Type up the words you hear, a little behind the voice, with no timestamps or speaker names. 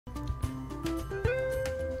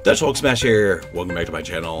Dutch Hulk Smash here. Welcome back to my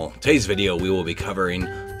channel. Today's video we will be covering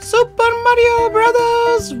Super Mario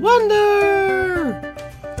Brothers Wonder.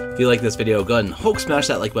 If you like this video, go ahead and Hulk smash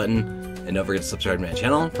that like button, and don't forget to subscribe to my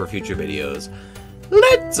channel for future videos.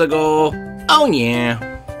 Let's go! Oh yeah!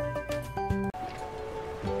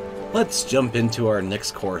 Let's jump into our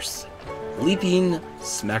next course. Leaping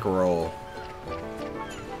Smackerel.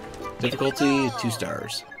 Difficulty 2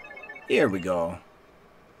 stars. Here we go.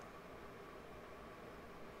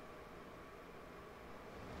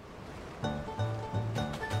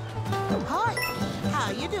 Hi,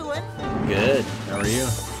 how you doing? Good. How are you?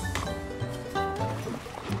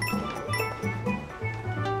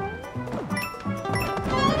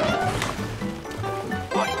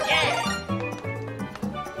 Oh yeah!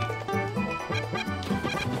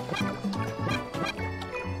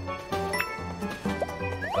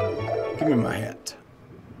 Give me my hat.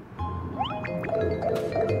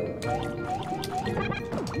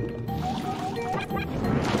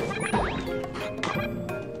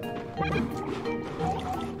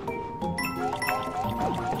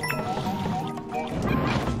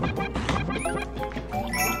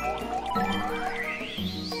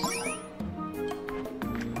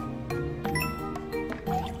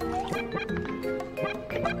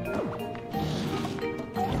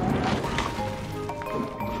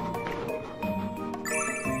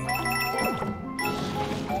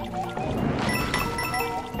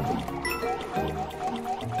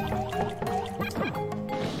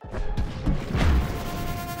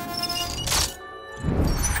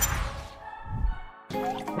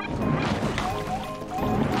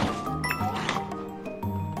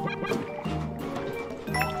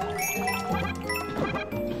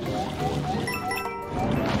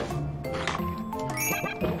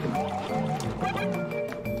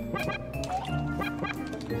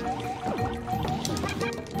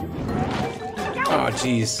 Oh,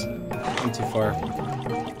 jeez. I'm too far. I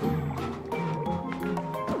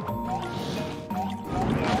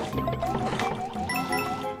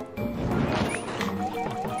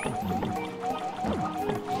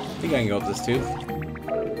think I can go with this too.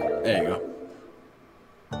 There you go.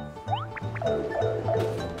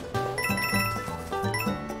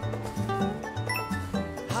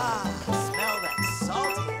 Smell that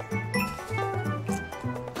salt here.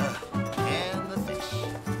 And the fish.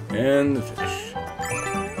 And the fish.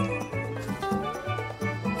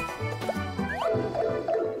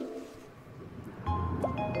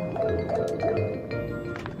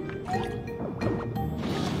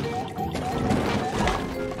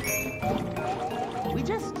 We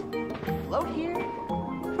just float here.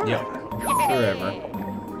 Yep. Forever.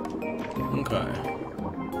 Okay.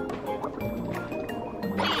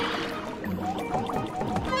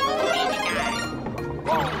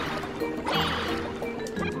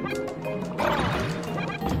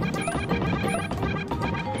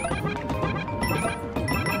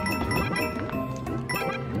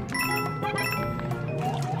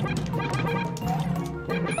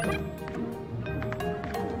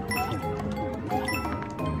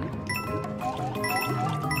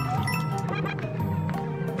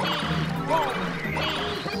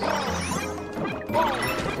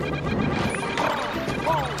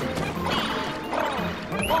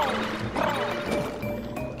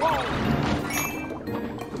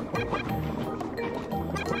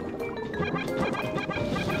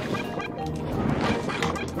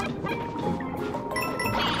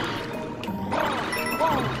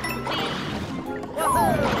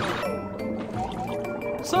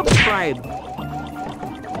 Subscribe.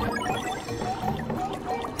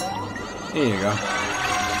 Here you go.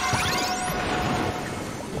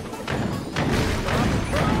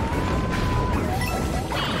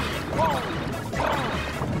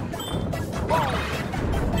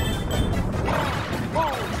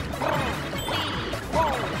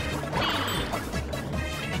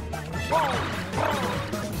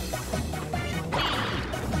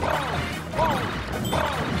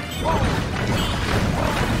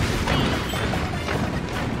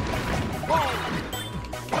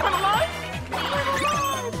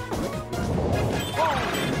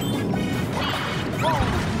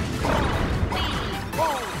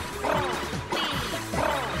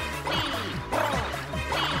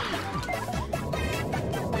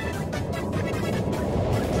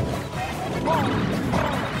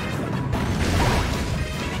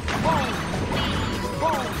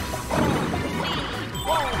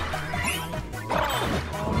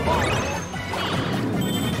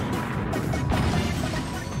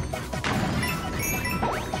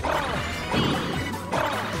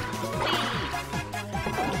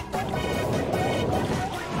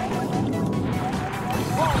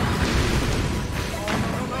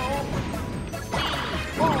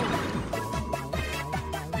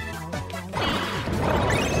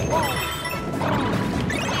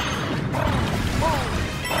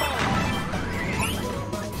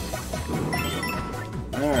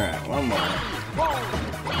 Alright, one more.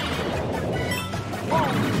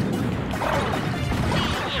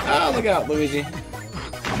 Oh, look out, Luigi.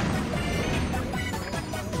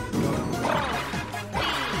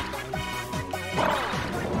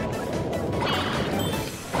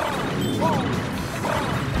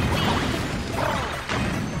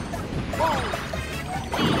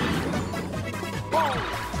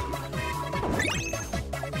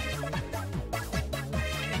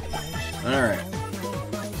 Alright.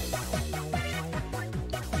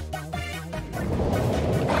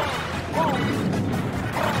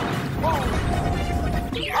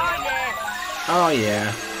 Oh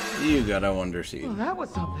yeah, you got a Wonder Seed. Well, that was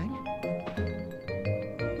something.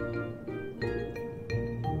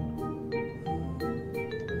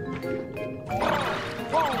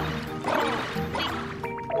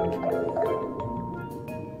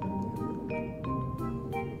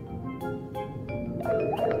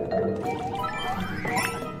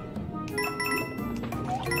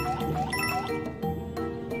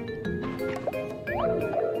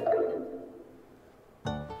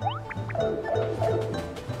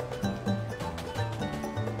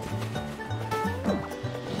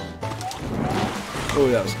 Oh,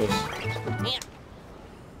 that was close.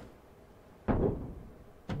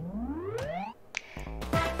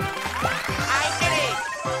 I did it!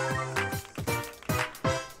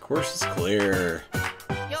 Course is clear.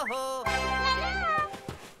 Yo-ho!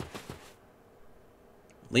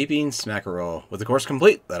 Leaping Smackerel. With the course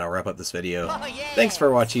complete, that'll wrap up this video. Oh, yeah. Thanks for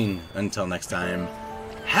watching. Until next time,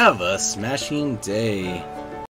 have a smashing day.